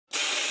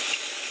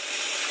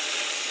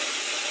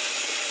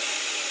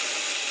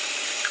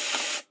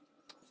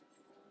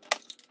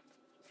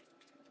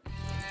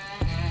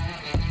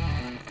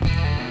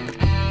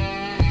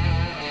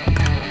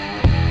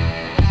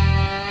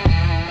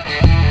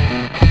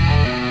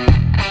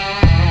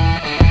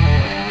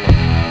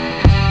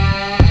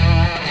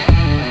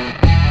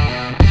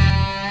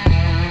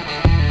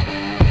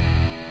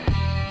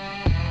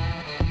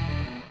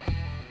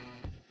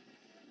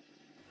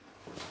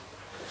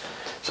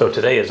So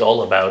today is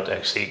all about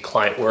actually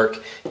client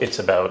work. It's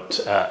about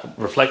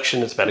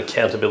reflection. It's about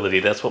accountability.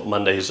 That's what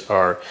Mondays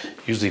are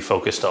usually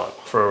focused on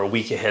for a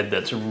week ahead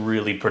that's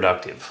really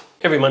productive.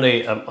 Every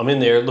Monday I'm in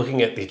there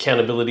looking at the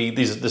accountability.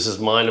 This is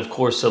mine, of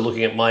course, so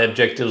looking at my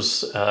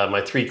objectives,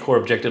 my 3 core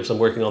objectives I'm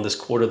working on this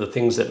quarter, the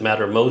things that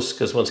matter most,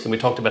 because once again we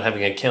talked about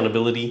having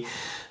accountability.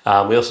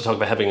 We also talk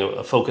about having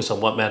a focus on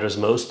what matters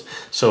most.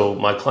 So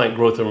my client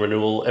growth and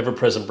renewal,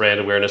 ever-present brand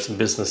awareness, and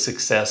business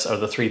success are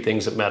the 3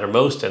 things that matter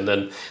most, and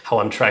then how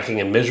I'm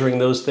tracking and measuring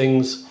those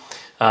things.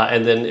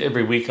 And then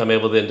every week I'm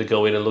able then to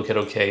go in and look at,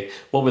 okay,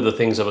 what were the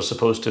things I was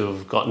supposed to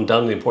have gotten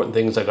done, the important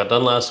things I got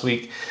done last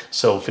week.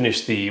 So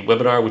finish the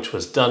webinar, which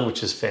was done,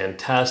 which is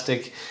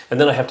fantastic.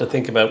 And then I have to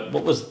think about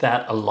what was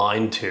that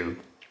aligned to.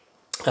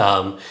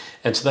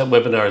 And so that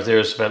webinar is there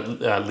is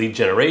about lead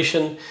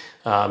generation.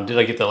 Did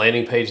I get the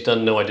landing page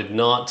done? No, I did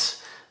not.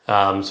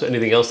 So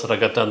anything else that I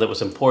got done that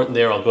was important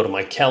there, I'll go to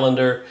my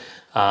calendar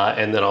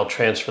and then I'll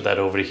transfer that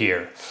over to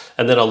here.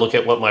 And then I'll look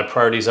at what my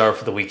priorities are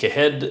for the week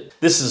ahead.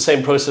 This is the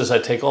same process I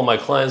take all my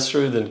clients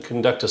through, then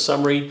conduct a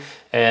summary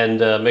and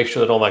make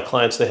sure that all my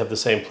clients, they have the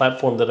same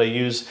platform that I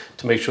use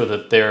to make sure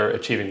that they're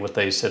achieving what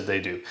they said they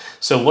do.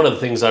 So one of the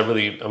things I'm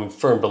a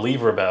firm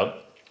believer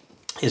about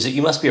is that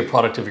you must be a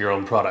product of your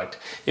own product.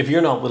 If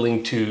you're not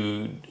willing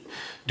to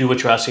do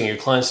what you're asking your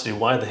clients to do,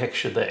 why the heck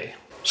should they?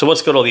 So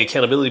once got all the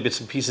accountability bits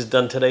and pieces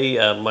done today,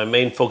 my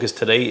main focus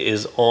today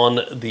is on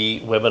the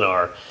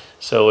webinar.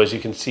 So as you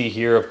can see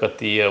here, I've got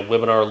the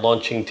webinar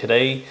launching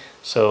today.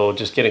 So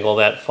just getting all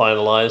that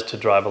finalized to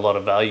drive a lot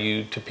of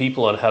value to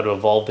people on how to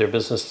evolve their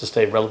business to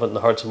stay relevant in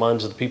the hearts and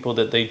minds of the people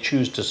that they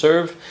choose to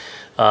serve.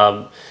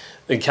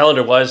 And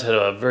calendar-wise, had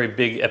a very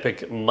big,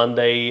 epic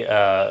Monday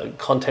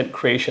content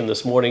creation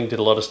this morning. Did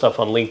a lot of stuff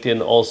on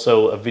LinkedIn.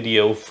 Also a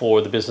video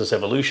for the Business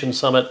Evolution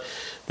Summit.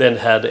 Then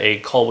had a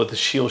call with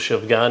Sheil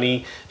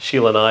Shavgani.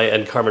 Sheil and I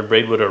and Carmen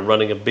Braidwood are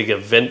running a big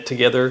event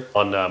together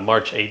on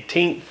March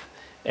 18th.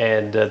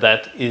 And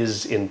that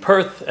is in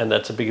Perth. And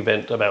that's a big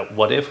event about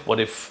what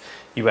if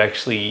you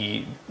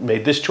actually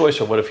made this choice,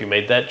 or what if you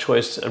made that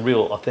choice? A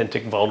real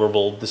authentic,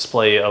 vulnerable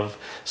display of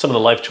some of the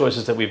life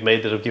choices that we've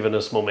made that have given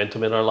us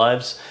momentum in our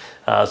lives.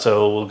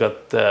 So we've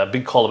got a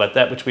big call about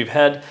that, which we've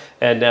had,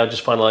 and now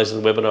just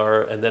finalizing the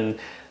webinar. And then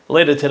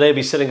later today, I'll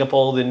be setting up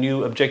all the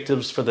new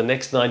objectives for the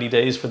next 90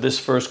 days for this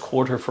first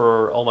quarter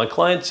for all my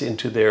clients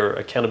into their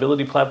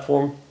accountability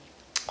platform.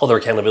 All their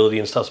accountability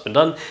and stuff's been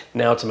done.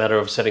 Now it's a matter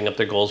of setting up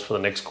their goals for the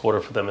next quarter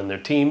for them and their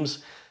teams.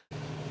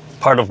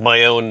 Part of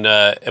my own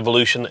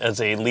evolution as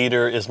a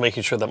leader is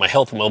making sure that my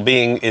health and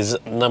well-being is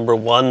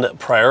 #1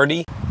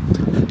 priority.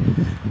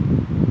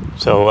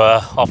 So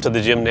off to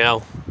the gym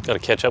now. Got to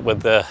catch up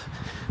with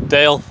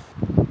Dale.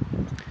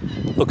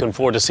 Looking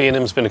forward to seeing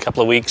him. It's been a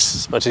couple of weeks.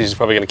 As much as he's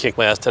probably going to kick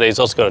my ass today, he's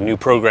also got a new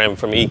program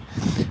for me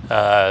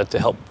to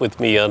help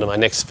with me on my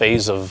next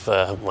phase of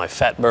my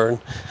fat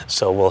burn.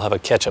 So we'll have a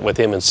catch up with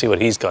him and see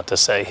what he's got to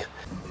say.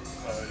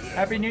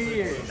 Happy New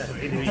Year!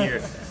 Happy New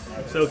Year.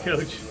 So,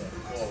 Coach,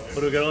 what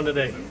do we got on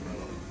today?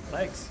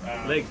 Legs.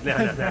 Legs? No.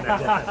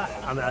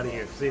 I'm out of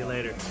here. See you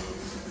later.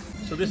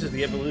 So this is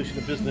the Evolution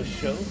of Business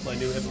show, my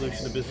new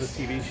Evolution of Business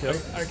TV show.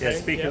 Okay. Yeah,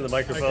 speaking of the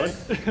microphone.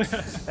 Okay.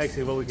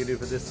 Actually, what we can do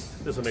for this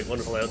will make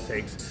wonderful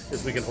outtakes,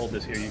 is we can hold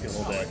this here, you can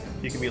hold that.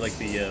 You can be like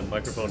the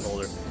microphone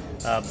holder.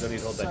 Don't need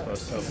to hold that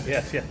close. So,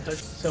 yeah.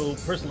 So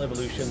personal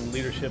evolution,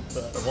 leadership,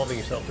 evolving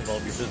yourself,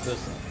 evolve your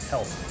business,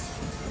 health.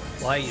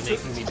 Why are you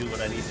making me do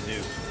what I need to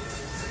do?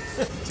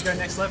 To go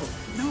next level.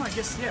 No, I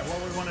guess, yeah, what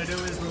we want to do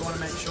is we want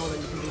to make sure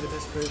that you can be the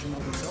best version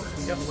of yourself.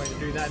 And the way to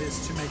do that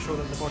is to make sure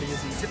that the body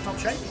is in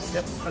tip-top shape.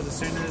 Yep. Because as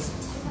soon as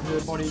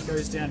the body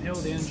goes downhill,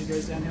 the energy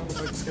goes downhill, the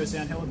focus goes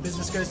downhill, the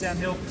business goes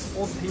downhill,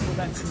 all the people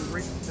that can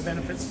reap the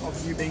benefits of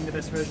you being the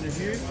best version of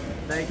you,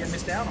 they get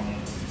missed out on.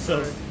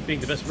 So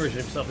being the best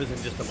version of himself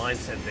isn't just a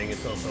mindset thing,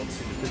 it's also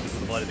obviously the physical,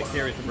 the body that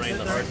carries the brain,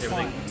 the heart,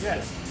 everything.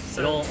 Yeah.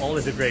 So all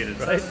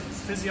integrated, right? So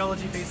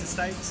physiology feeds the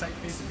state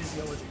feeds the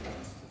physiology.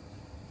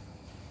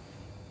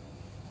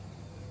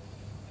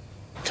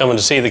 Coming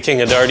to see the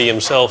King of Darty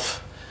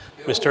himself,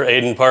 Mr.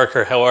 Aidan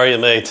Parker. How are you,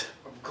 mate?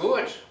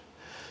 Good.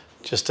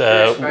 Just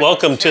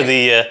welcome to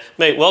the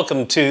mate.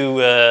 Welcome to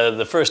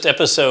the first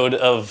episode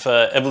of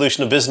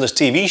Evolution of Business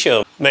TV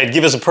show. Mate,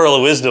 give us a pearl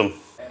of wisdom.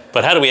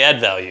 But how do we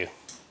add value?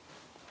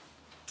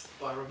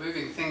 By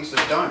removing things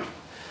that don't.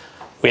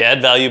 We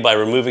add value by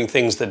removing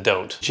things that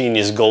don't.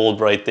 Genius gold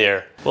right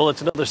there. Well,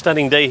 it's another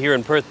stunning day here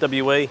in Perth,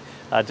 WA.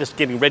 Just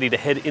getting ready to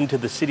head into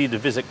the city to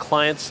visit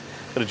clients.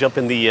 Going to jump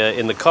in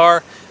the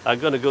car. I'm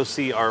going to go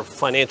see our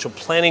financial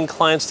planning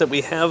clients that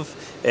we have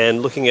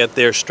and looking at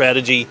their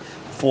strategy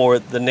for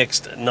the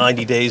next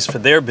 90 days for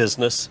their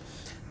business.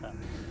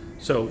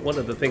 So one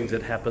of the things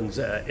that happens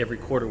every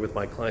quarter with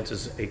my clients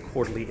is a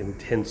quarterly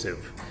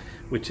intensive,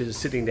 which is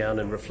sitting down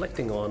and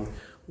reflecting on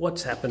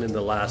what's happened in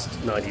the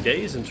last 90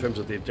 days in terms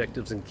of the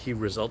objectives and key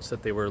results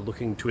that they were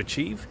looking to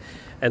achieve,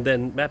 and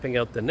then mapping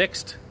out the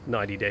next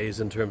 90 days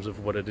in terms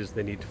of what it is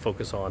they need to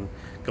focus on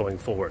going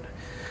forward.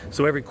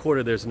 So every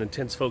quarter there's an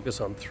intense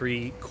focus on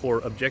 3 core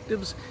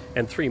objectives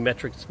and 3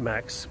 metrics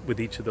max with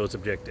each of those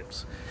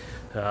objectives.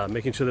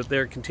 making sure that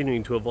they're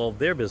continuing to evolve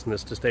their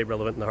business to stay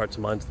relevant in the hearts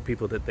and minds of the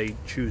people that they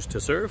choose to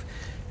serve.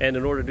 And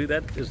in order to do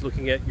that is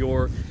looking at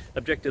your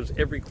objectives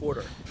every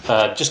quarter.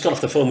 Just got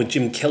off the phone with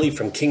Jim Kelly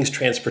from King's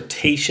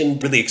Transportation.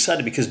 Really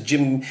excited because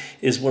Jim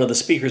is one of the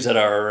speakers at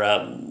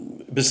our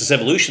Business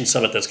Evolution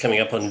Summit that's coming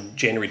up on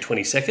January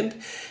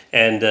 22nd,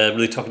 and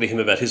really talking to him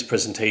about his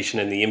presentation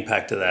and the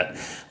impact of that.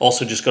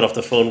 Also just got off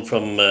the phone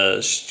from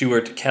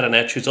Stuart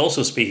Catanach, who's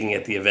also speaking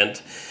at the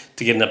event,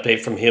 to get an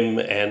update from him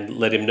and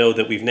let him know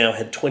that we've now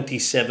had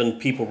 27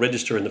 people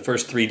register in the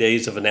first 3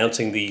 days of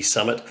announcing the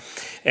summit,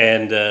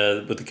 and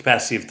with the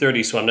capacity of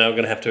 30, so I'm now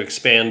going to have to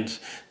expand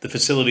the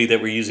facility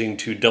that we're using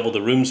to double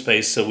the room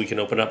space so we can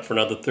open up for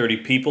another 30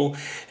 people,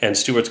 and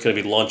Stuart's going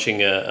to be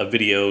launching a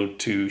video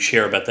to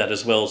share about that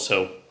as well.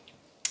 So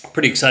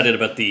pretty excited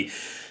about the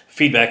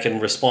feedback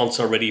and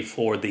response already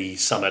for the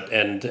summit,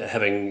 and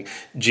having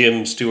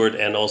Jim, Stuart,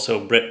 and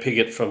also Brett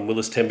Piggott from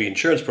Willis Temby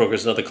Insurance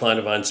Brokers, another client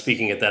of mine,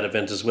 speaking at that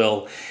event as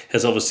well,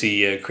 has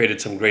obviously created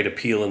some great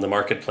appeal in the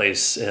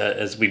marketplace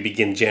as we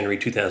begin January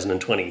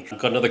 2020. I've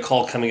got another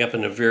call coming up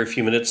in a very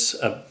few minutes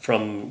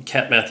from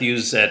Kat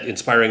Matthews at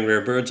Inspiring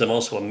Rare Birds. I'm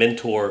also a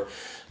mentor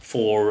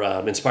for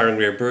Inspiring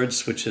Rare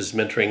Birds, which is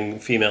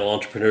mentoring female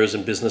entrepreneurs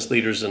and business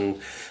leaders,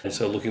 and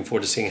so looking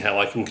forward to seeing how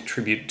I can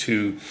contribute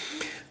to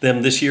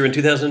them this year in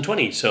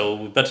 2020. So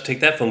we're about to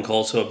take that phone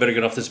call, so I better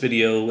get off this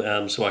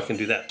video so I can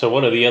do that. So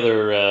one of the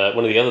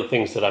other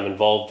things that I'm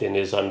involved in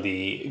is I'm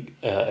the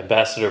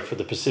ambassador for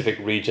the Pacific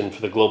region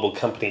for the Global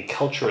Company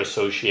Culture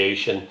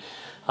Association,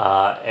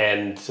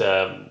 and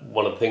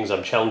one of the things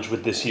I'm challenged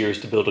with this year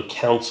is to build a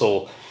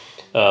council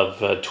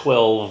of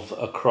 12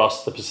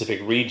 across the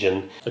Pacific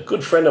region. A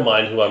good friend of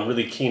mine who I'm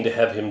really keen to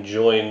have him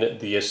join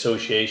the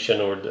association,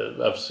 or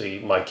obviously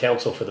my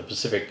council for the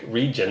Pacific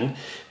region,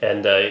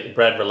 and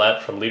Brad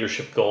Verlat from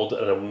Leadership Gold,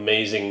 an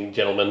amazing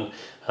gentleman,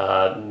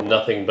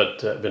 nothing but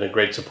been a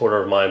great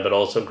supporter of mine, but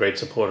also a great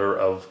supporter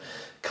of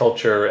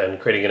culture and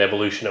creating an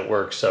evolution at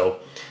work. So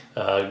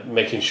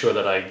making sure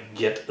that I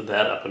get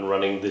that up and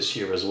running this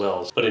year as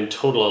well. But in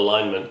total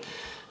alignment,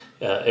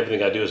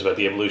 everything I do is about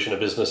the evolution of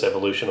business,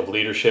 evolution of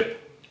leadership,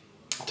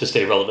 to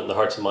stay relevant in the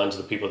hearts and minds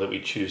of the people that we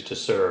choose to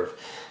serve.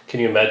 Can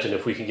you imagine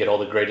if we can get all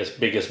the greatest,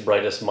 biggest,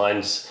 brightest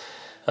minds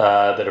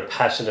that are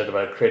passionate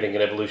about creating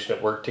an evolution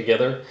at work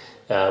together,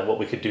 what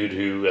we could do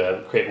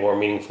to create more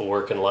meaningful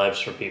work and lives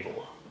for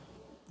people.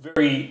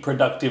 Very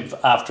productive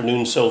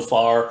afternoon so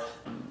far,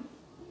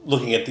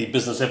 looking at the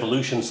Business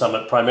Evolution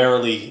Summit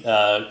primarily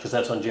because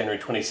that's on January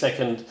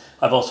 22nd.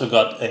 I've also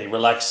got a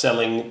relaxed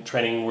selling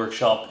training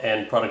workshop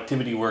and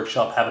productivity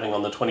workshop happening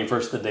on the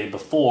 21st, the day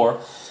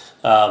before.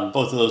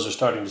 Both of those are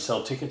starting to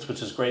sell tickets,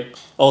 which is great.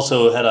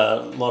 Also had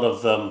a lot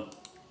of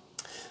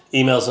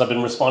emails that I've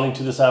been responding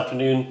to this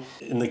afternoon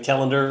in the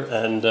calendar,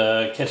 and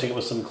catching up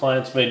with some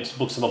clients,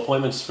 booked some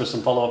appointments for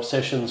some follow-up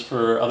sessions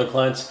for other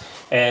clients,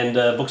 and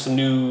booked some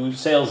new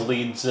sales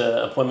leads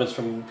appointments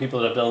from people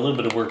that I've done a little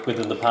bit of work with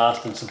in the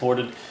past and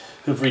supported,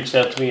 who've reached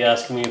out to me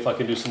asking me if I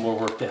could do some more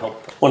work to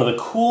help. One of the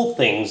cool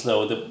things,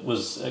 though, that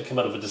was come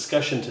out of a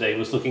discussion today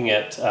was looking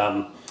at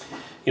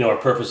our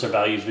purpose, our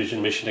values,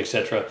 vision, mission,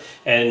 etc.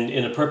 And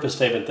in a purpose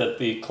statement that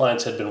the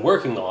clients had been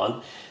working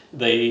on,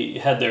 they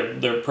had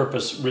their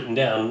purpose written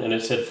down, and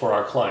it said, "For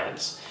our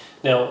clients."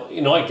 Now,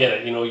 I get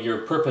it. Your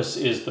purpose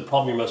is the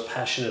problem you're most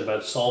passionate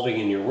about solving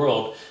in your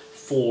world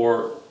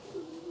for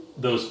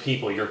those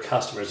people, your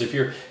customers. If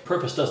your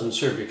purpose doesn't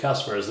serve your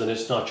customers, then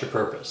it's not your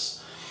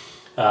purpose.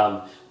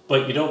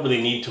 But you don't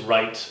really need to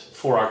write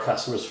 "for our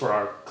customers," "for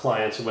our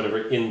clients," or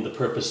whatever in the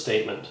purpose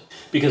statement,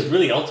 because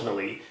really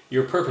ultimately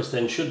your purpose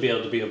then should be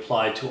able to be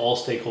applied to all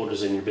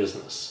stakeholders in your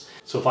business.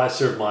 So if I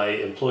serve my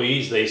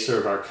employees, they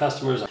serve our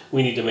customers,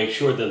 we need to make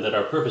sure then that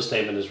our purpose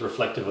statement is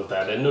reflective of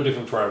that, and no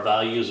different for our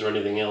values or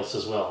anything else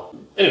as well.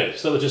 Anyway,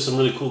 so that was just some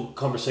really cool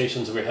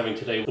conversations that we're having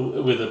today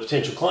with a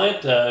potential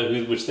client,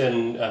 which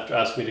then, after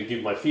asking me to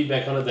give my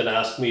feedback on it, then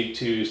asked me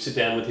to sit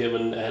down with him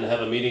and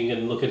have a meeting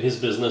and look at his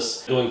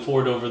business going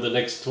forward over the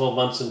next 12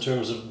 months in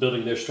terms of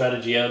building their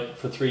strategy out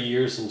for 3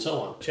 years and so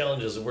on.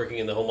 Challenges of working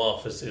in the home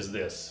office is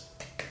this.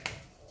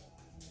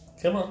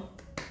 Come on,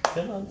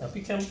 up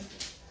you come.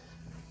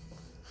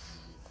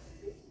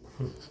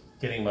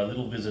 Getting my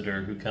little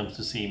visitor who comes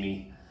to see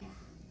me.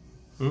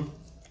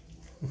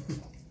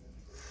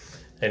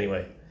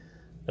 Anyway,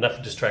 enough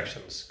of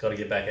distractions. Got to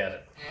get back at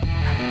it.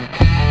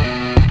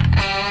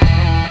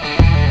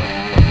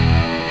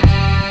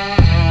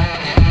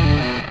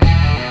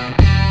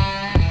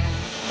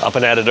 Up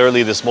and at it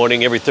early this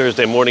morning. Every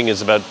Thursday morning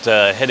is about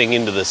heading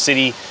into the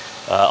city,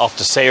 off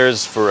to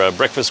Sayers for a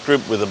breakfast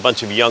group with a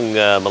bunch of young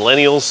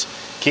millennials.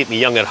 Keep me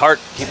young at heart,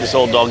 keep this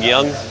old dog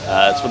young.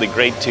 It's really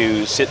great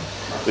to sit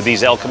with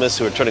these alchemists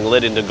who are turning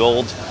lead into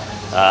gold.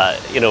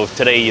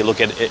 Today you look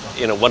at it,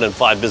 1 in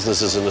 5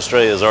 businesses in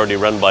Australia is already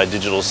run by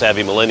digital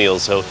savvy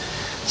millennials. So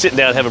sitting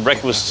down and having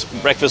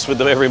breakfast with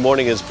them every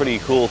morning is a pretty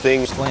cool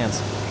thing. First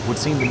glance would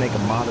seem to make a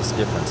modest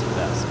difference at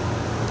best.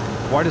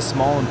 Why do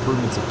small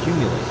improvements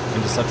accumulate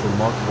into such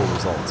remarkable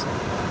results?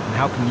 And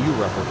how can you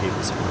replicate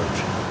this approach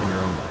in your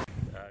own life?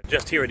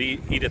 Just here at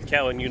Edith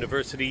Cowan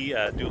University,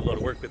 do a lot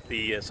of work with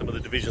some of the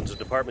divisions and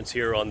departments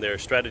here on their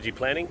strategy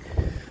planning.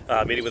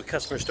 Meeting with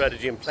customer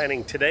strategy and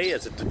planning today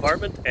as a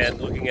department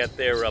and looking at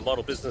their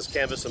model business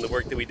canvas and the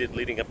work that we did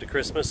leading up to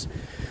Christmas.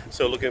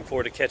 So looking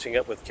forward to catching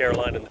up with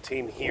Caroline and the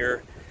team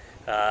here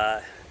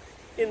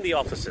in the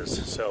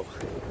offices. So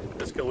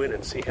let's go in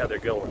and see how they're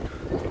going.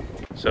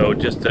 So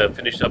just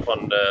finished up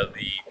on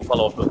the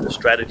follow-up of the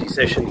strategy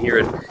session here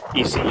at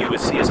ECU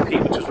with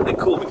CSP, which was really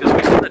cool because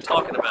we started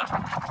talking about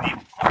the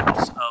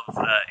importance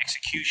of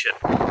execution,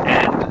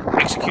 and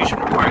execution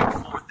requiring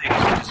 4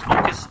 things, which is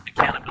focus,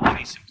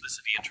 accountability,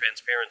 simplicity, and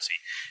transparency.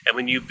 And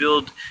when you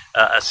build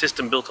a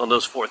system built on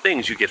those 4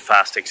 things, you get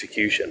fast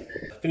execution.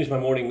 Finished my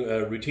morning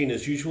routine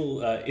as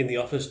usual in the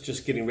office,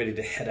 just getting ready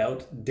to head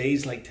out.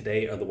 Days like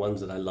today are the ones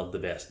that I love the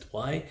best.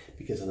 Why?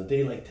 Because on a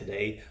day like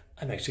today,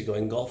 I'm actually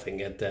going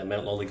golfing at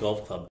Mount Lawley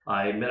Golf Club.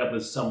 I met up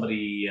with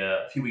somebody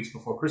a few weeks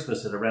before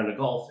Christmas at a round of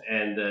golf,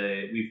 and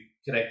we've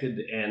connected,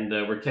 and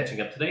we're catching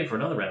up today for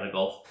another round of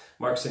golf.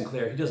 Mark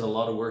Sinclair, he does a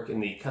lot of work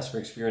in the customer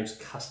experience,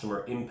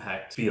 customer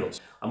impact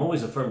fields. I'm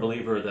always a firm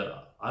believer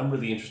that I'm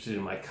really interested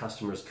in my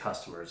customers'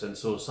 customers, and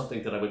so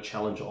something that I would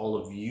challenge all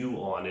of you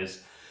on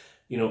is,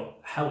 you know,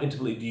 how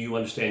intimately do you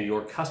understand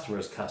your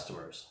customers'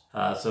 customers?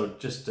 So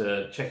just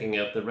checking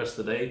out the rest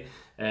of the day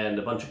and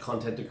a bunch of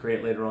content to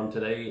create later on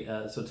today.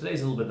 So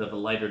today's a little bit of a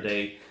lighter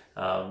day,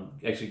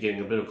 actually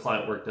getting a bit of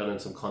client work done and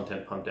some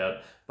content pumped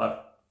out.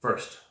 But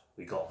first,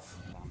 we golf.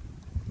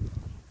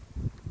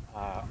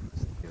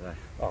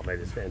 Oh mate,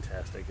 it's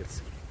fantastic.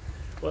 It's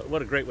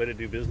what a great way to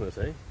do business,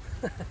 eh?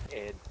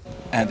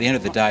 At the end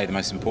of the day, the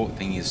most important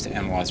thing is to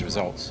analyse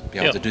results, be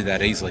able to do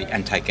that easily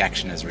and take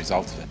action as a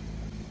result of it.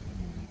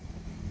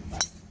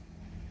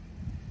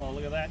 Oh,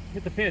 look at that.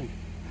 Hit the pin.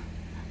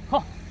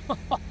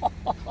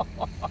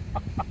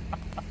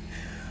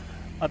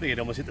 I think it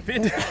almost hit the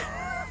pin.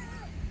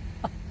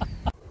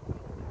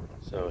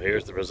 So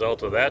here's the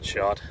result of that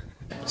shot.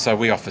 So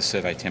we offer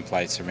survey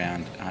templates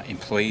around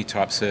employee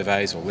type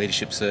surveys or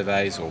leadership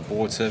surveys or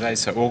board surveys,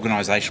 so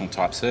organisational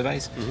type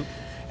surveys. Mm-hmm.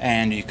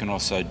 And you can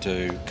also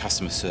do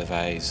customer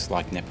surveys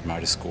like Net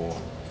Promoter Score,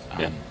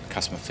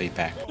 customer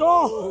feedback.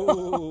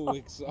 Oh,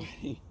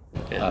 exciting.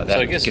 That so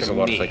I guess gives for a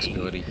lot me, of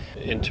flexibility.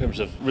 In terms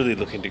of really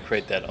looking to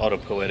create that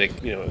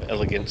autopoietic,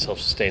 elegant,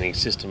 self-sustaining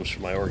systems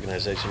for my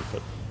organization,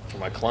 for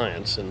my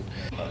clients. And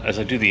as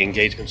I do the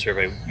engagement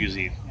survey,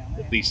 usually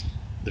at least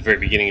the very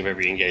beginning of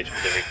every engagement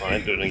with every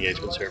client, do an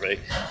engagement survey,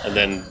 and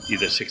then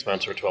either 6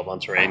 months or 12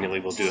 months or annually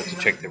we'll do it to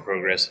check their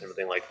progress and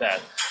everything like that.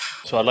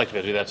 So I'd like to be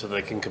able to do that so that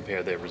they can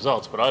compare their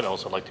results, but I'd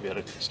also like to be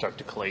able to start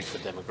to collate the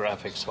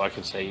demographics, so I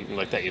can say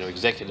like that,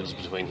 executives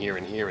between here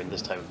and here in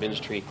this type of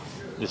industry,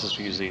 this is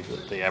usually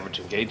the average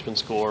engagement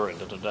score, and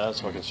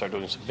so I can start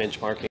doing some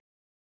benchmarking.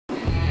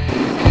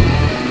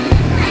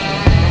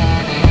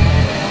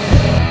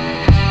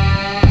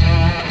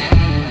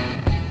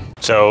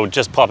 So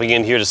just popping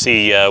in here to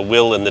see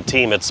Will and the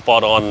team at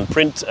Spot On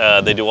Print.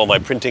 They do all my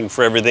printing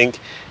for everything.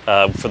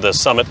 For the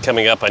summit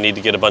coming up, I need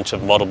to get a bunch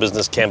of model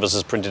business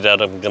canvases printed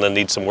out. I'm going to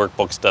need some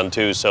workbooks done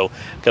too. So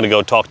I'm going to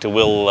go talk to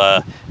Will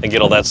and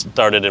get all that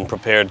started and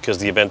prepared because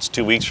the event's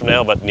 2 weeks from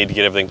now, but need to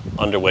get everything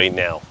underway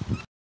now.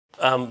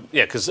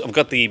 Because I've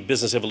got the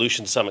Business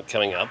Evolution Summit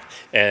coming up,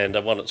 and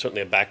I want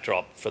certainly a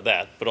backdrop for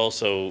that, but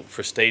also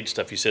for stage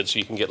stuff, you said, so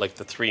you can get like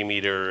the 3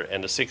 meter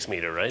and a 6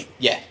 meter, right?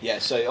 Yeah,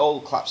 so all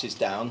collapses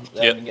down,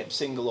 then you can get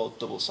single or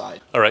double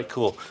side. All right,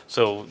 cool.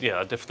 So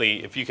yeah,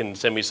 definitely, if you can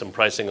send me some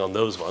pricing on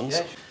those ones.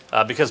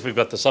 Yeah. Because we've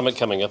got the summit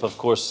coming up, of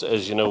course,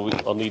 as you know,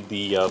 I'll need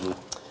the,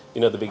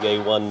 the big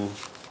A1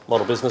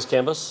 model business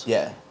canvas.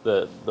 Yeah.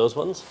 Those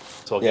ones.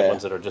 So I'll get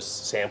ones that are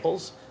just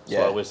samples.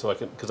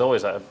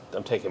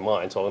 I'm taking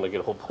mine, so I'm going to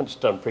get a whole bunch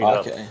done printed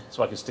up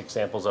so I can stick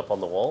samples up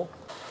on the wall.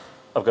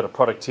 I've got a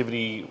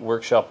productivity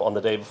workshop on the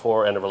day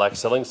before and a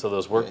relaxed selling, so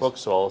those workbooks,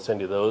 so I'll send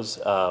you those.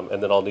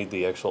 And then I'll need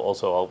the actual,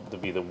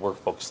 there'll be the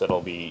workbooks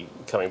that'll be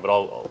coming, but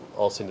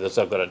I'll send you those.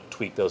 I've got to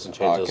tweak those and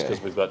change those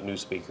because we've got new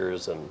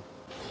speakers and...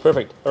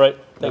 Perfect. All right.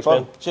 Thanks,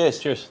 man. Cheers.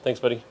 Cheers. Thanks,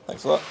 buddy.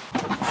 Thanks a lot.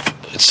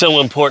 It's so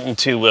important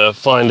to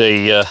find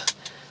a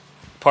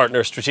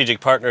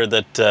strategic partner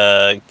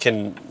that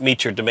can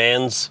meet your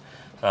demands.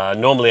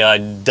 Normally I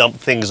dump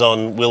things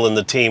on Will and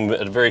the team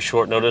at a very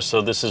short notice,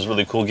 so this is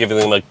really cool, giving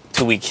them a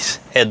 2 week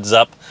heads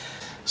up.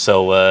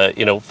 So,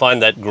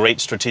 find that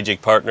great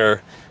strategic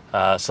partner,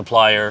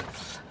 supplier.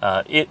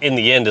 In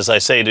the end, as I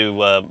say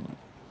to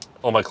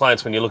all my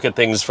clients, when you look at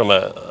things from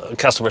a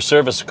customer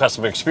service,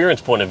 customer experience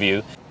point of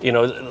view,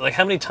 like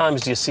how many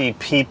times do you see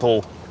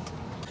people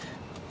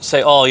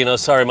say, oh,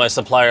 sorry, my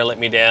supplier let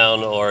me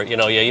down, or, you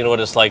know what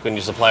it's like when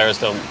your suppliers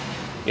don't,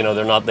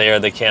 they're not there,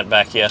 they can't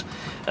back you.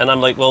 And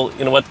I'm like, well,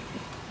 you know what?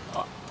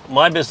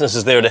 My business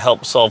is there to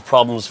help solve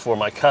problems for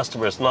my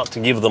customers, not to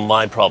give them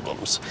my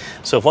problems.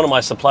 So if one of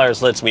my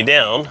suppliers lets me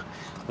down,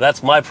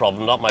 that's my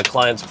problem, not my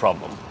client's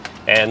problem.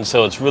 And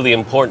so it's really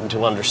important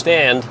to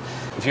understand,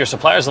 if your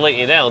suppliers are letting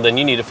you down, then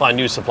you need to find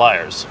new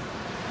suppliers.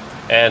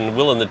 And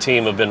Will and the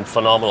team have been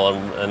phenomenal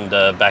and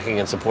backing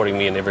and supporting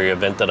me in every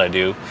event that I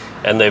do,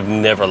 and they've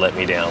never let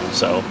me down.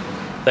 So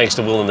Thanks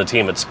to Will and the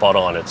team at Spot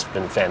On. It's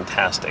been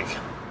fantastic.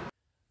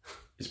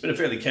 It's been a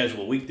fairly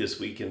casual week this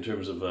week in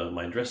terms of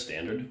my dress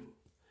standard.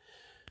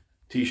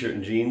 T-shirt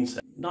and jeans.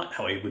 Not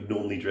how I would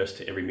normally dress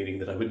to every meeting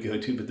that I would go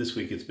to, but this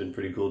week it's been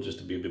pretty cool just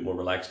to be a bit more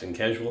relaxed and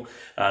casual.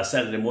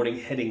 Saturday morning,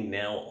 heading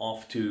now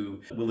off to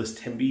Willis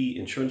Temby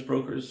Insurance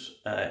Brokers,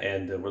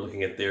 and we're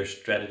looking at their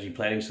strategy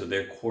planning, so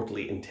their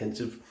quarterly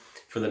intensive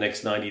for the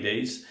next 90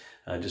 days.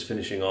 Just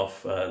finishing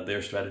off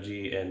their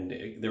strategy,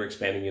 and they're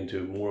expanding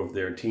into more of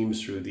their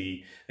teams through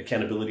the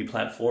accountability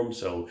platform,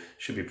 so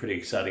should be a pretty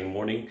exciting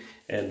morning,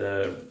 and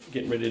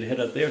getting ready to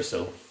head out there.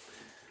 So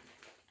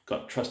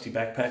got trusty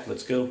backpack,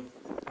 let's go.